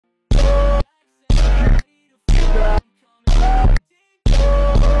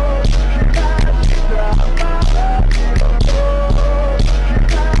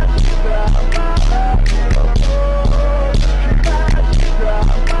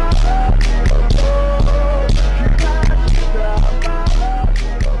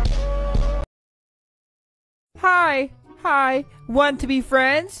Hi, want to be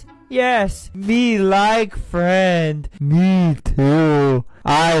friends? Yes, me like friend. Me too.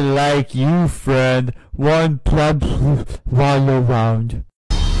 I like you, friend. One plump while around.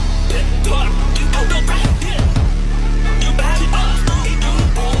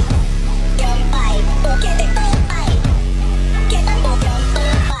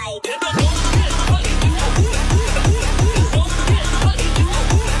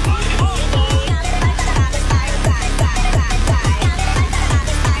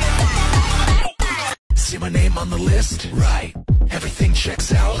 See my name on the list? Right. Everything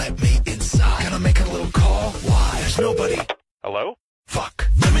checks out. Let me inside. Gonna make a little call. Why? There's nobody. Hello? Fuck.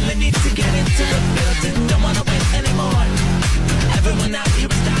 Women that need to get into the building. Don't wanna wait anymore. Everyone out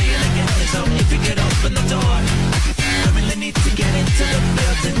here is dying to get it. So if you could open the door. Women that need to get into the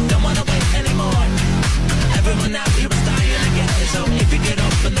building. Don't wanna wait anymore. Everyone out here is dying to get it. So if you could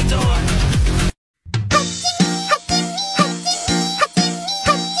open the door.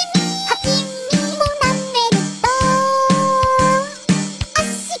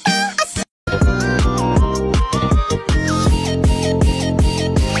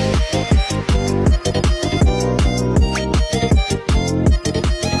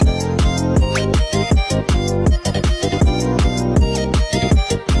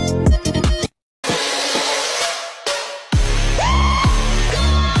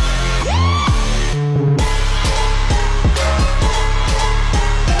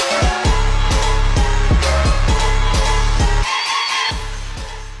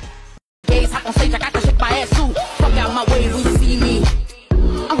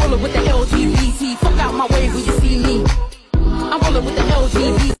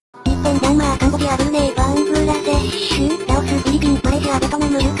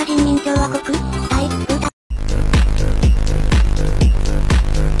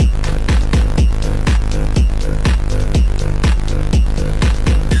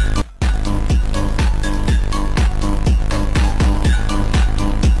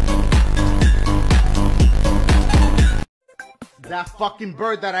 That fucking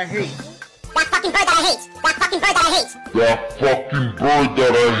bird that I hate. That fucking bird that I hate. That fucking bird that I hate. That fucking bird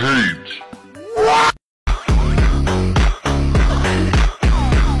that I hate.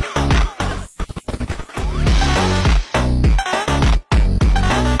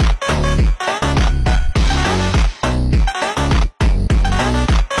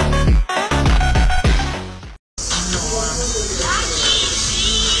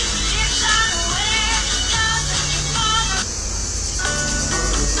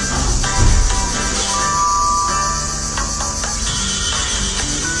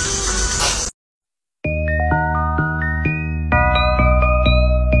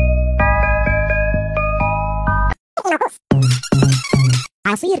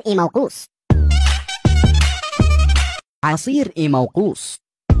 عصير موقوس. عصير موقوس.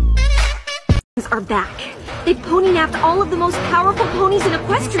 Are back. They've pony-napped all of the most powerful ponies in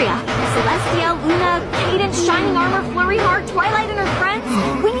Equestria. Celestia, Luna, Cadence, Shining Armor, Flurry Heart, Twilight and her friends.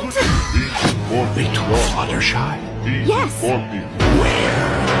 We need to... They took Fluttershy? Yes. Where?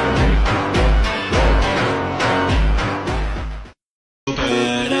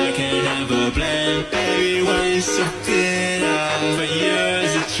 But I can have a plan, baby, why you so bitter? For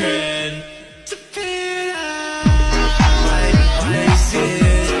years a trend. So bitter. Why you sit?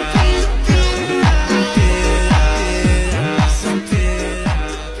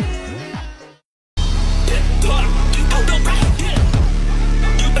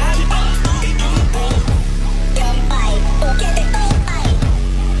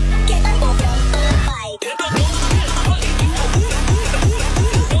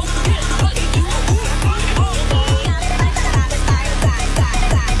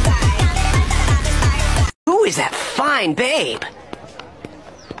 Who is that fine babe?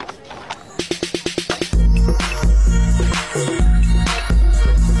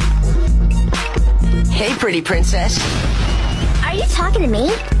 Hey, pretty princess. Are you talking to me?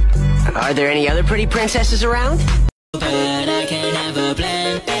 Are there any other pretty princesses around? But I can have a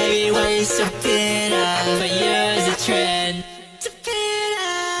plan, baby, why you so bitter? For years a trend. So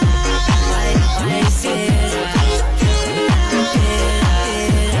bitter. Why you sit?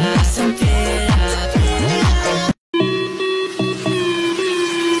 So bitter.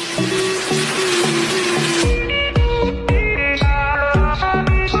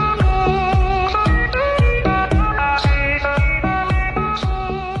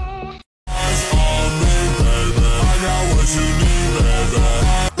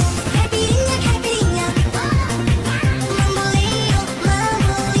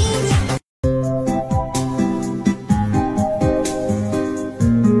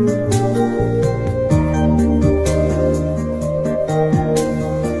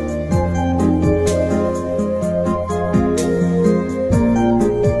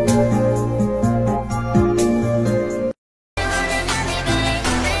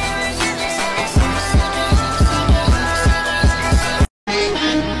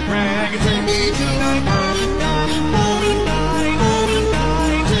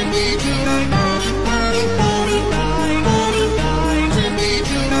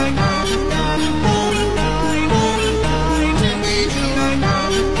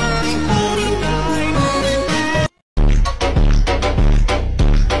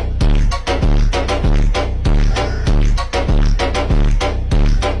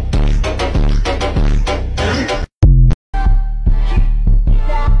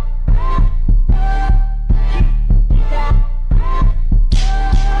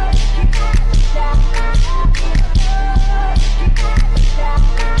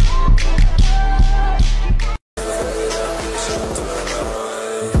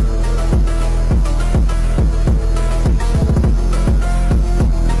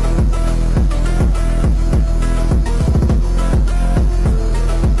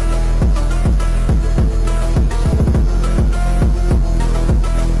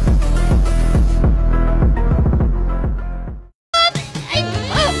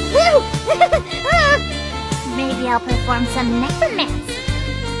 I'll perform some necromancy.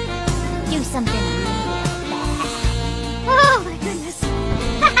 Do something real bad. Oh my goodness.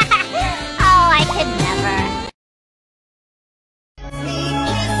 Oh, I could never.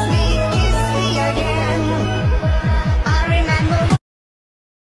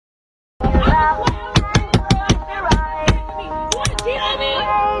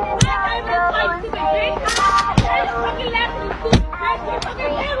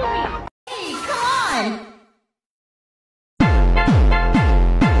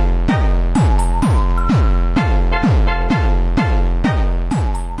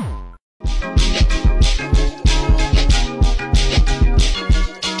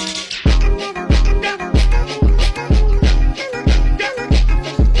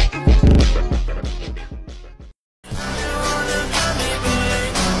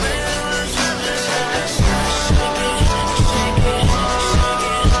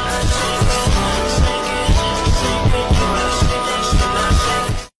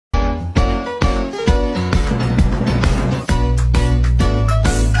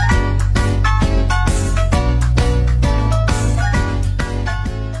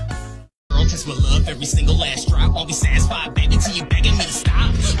 Every single last drop, I'll be satisfied, baby, till you begging me to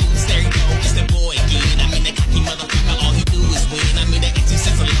stop. Oops, there you go, it's that boy again. I mean, that cocky motherfucker, all he do is win. I mean, that empty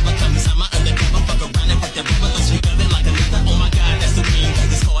sense of lover comes inside my undercover. Fuck around and put that rubber, those we love it like another. Oh my god, that's the ring.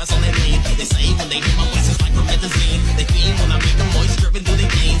 These cars on that lean. They say when they hit my waist, it's like promethazine. They fiend when I make them moist, driven through their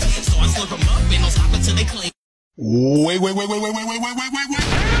veins. So I slurp them up and don't stop until they clean. Wait.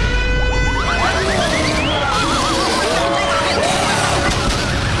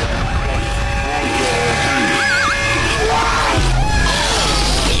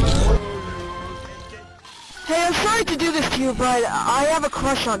 Hey, I'm sorry to do this to you, but I have a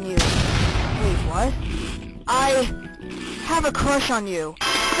crush on you. Wait, what? I have a crush on you.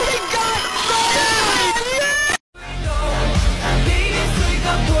 They got married!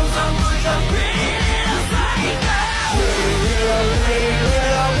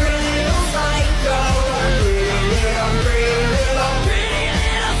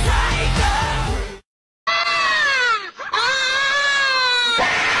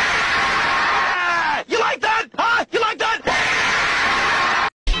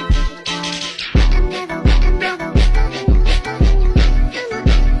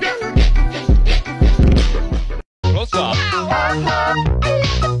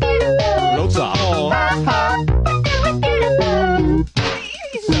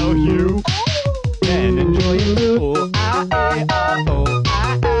 So you can enjoy you.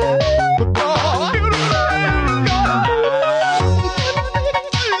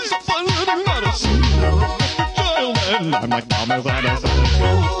 I'm like mama's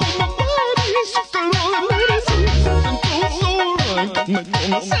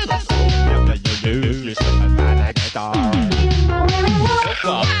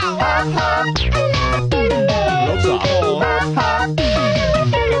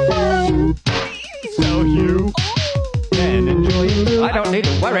So you can enjoy you. I don't need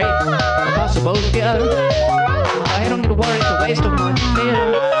to worry about possible fear. I don't need to worry, it's a waste of my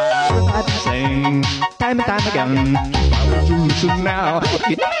fear. I've been saying time and time again, why would you listen now?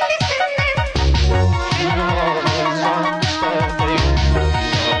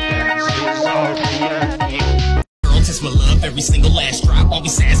 Girl, test my love, every single last drop. I'll be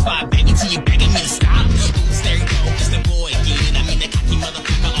satisfied, baby, till you begging me to stop. Oops, there you go, it's that boy again. I mean, that cocky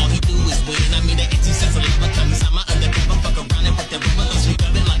motherfucker, all he do is win. I mean, that empty sense of lover comes inside my undercover. Fuck around and put that rubber, those we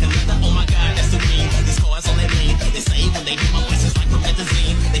love it like another. Oh my god, that's the ring. These cars on that lean. They say when they hit my waist, it's like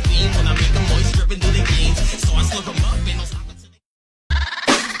promethazine. They fiend when I make them moist, driven through their veins. So I slurp them up and don't stop until they...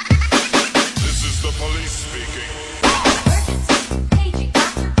 This is the police speaking.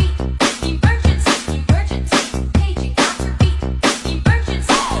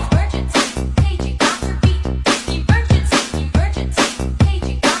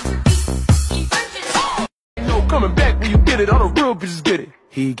 Coming back when you get it on the real bitches get it.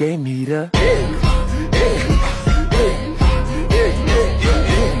 He gave me the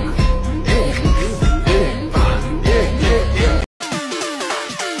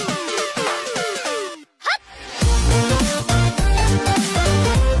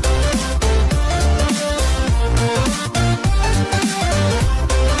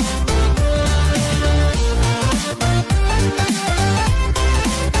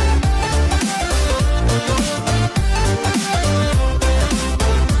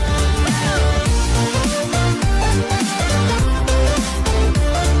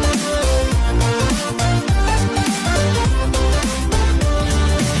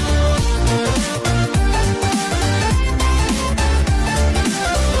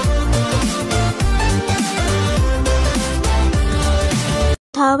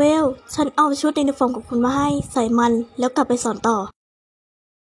เวลฉันเอาชุดยูนิฟอร์มของคุณมาให้ใส่มันแล้วกลับไปสอนต่อ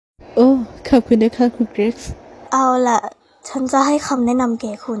โอ้ขอบคุณนะคะคุณเกรกซ์เอาล่ะฉันจะให้คำแนะนำแ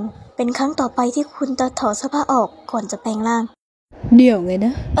ก่คุณเป็นครั้งต่อไปที่คุณจะถอดเสื้อผ้าออกก่อนจะแปลงร่างเดี๋ยวไงน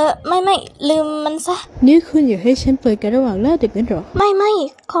ะไม่ลืมมันซะนี่คุณอยากให้ฉันเปิดกันระหว่างล่าเด็กกันหรอไม่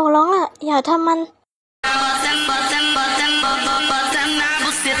ขอร้องล่ะอย่าทำมัน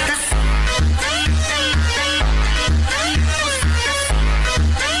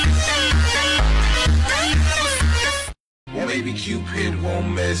Maybe Cupid won't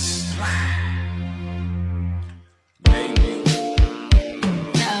miss. Maybe.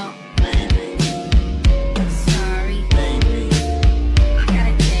 No. Maybe. Sorry. Maybe. I got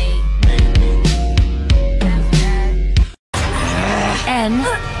a date. Maybe. That's bad. And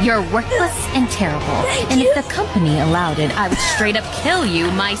you're worthless and terrible. And if the company allowed it, I would straight up kill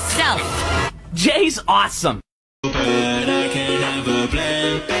you myself. Jay's awesome. But I can't have a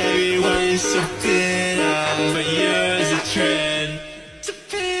plan, baby. Why you so bitter? For years a trend. So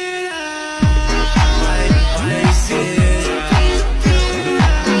bitter. Why you bitter?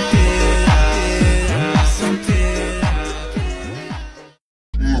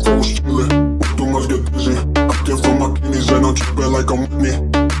 So Too much get busy. I came from my kidneys and I'm tripping like I'm Whitney.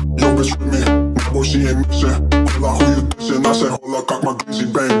 Yo, bitch with me. My boy, she ain't missing. Hola, who you dissing? I said, hola, cock my glizzy,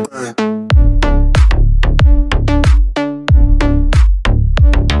 bang, bang.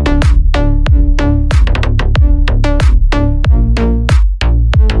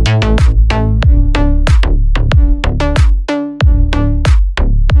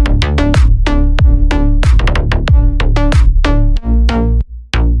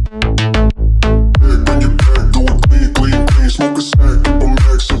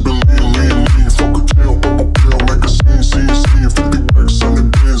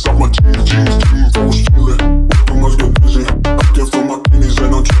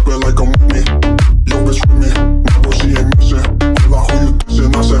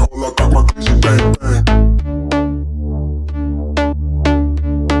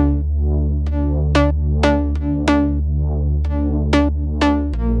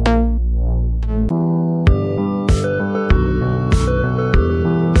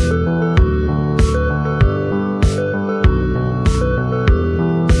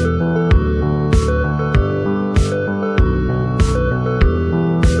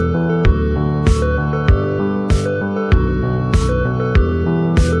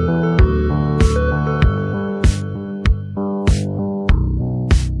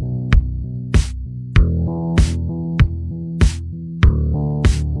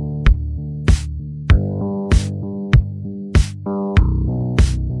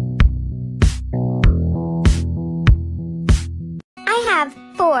 have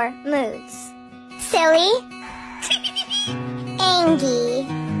 4 moods. Silly, angry,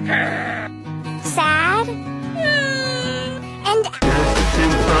 sad, and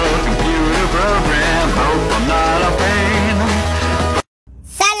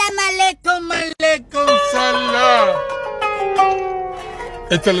Salam alaikum, alaikum salam.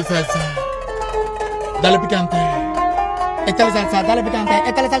 Échale salsa, dale picante. Échale salsa, dale picante.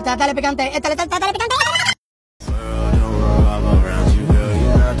 Échale salsa, dale picante. Échale salsa, dale picante.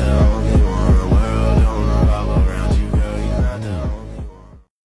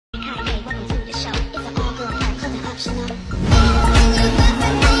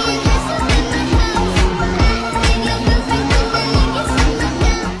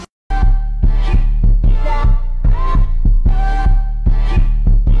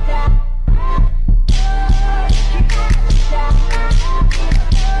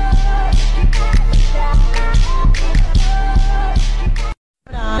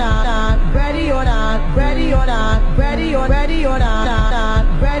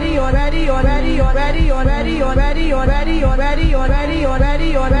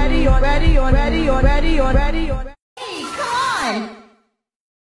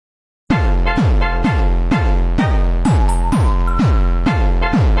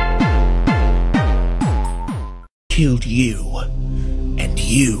 Killed you, and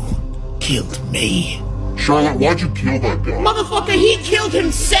you killed me. Charlotte, why'd you kill that guy? Motherfucker, he killed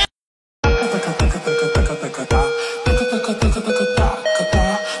himself!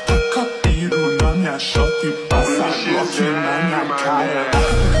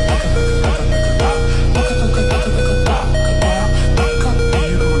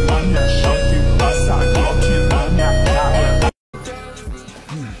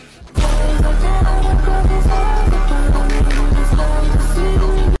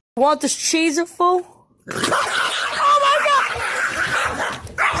 Want this cheese full? Oh my god!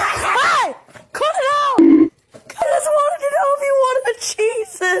 Hey! Cut it out! I just wanted to know if you wanted a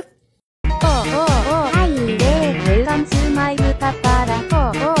cheese.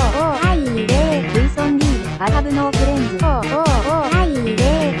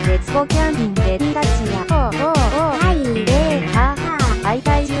 거キャンペーンたちやはいねはは会い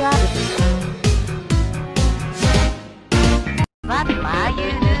たいわ What are you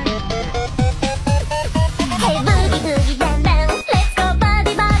Hey boogie boogie bang bang Let's go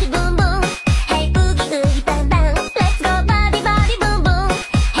body body boom boom Hey boogie boogie bang bang Let's go body body boom boom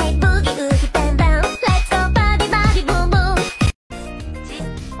Hey boogie boogie bang bang Let's go body body boom boom チ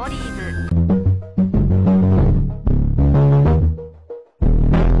オリーブ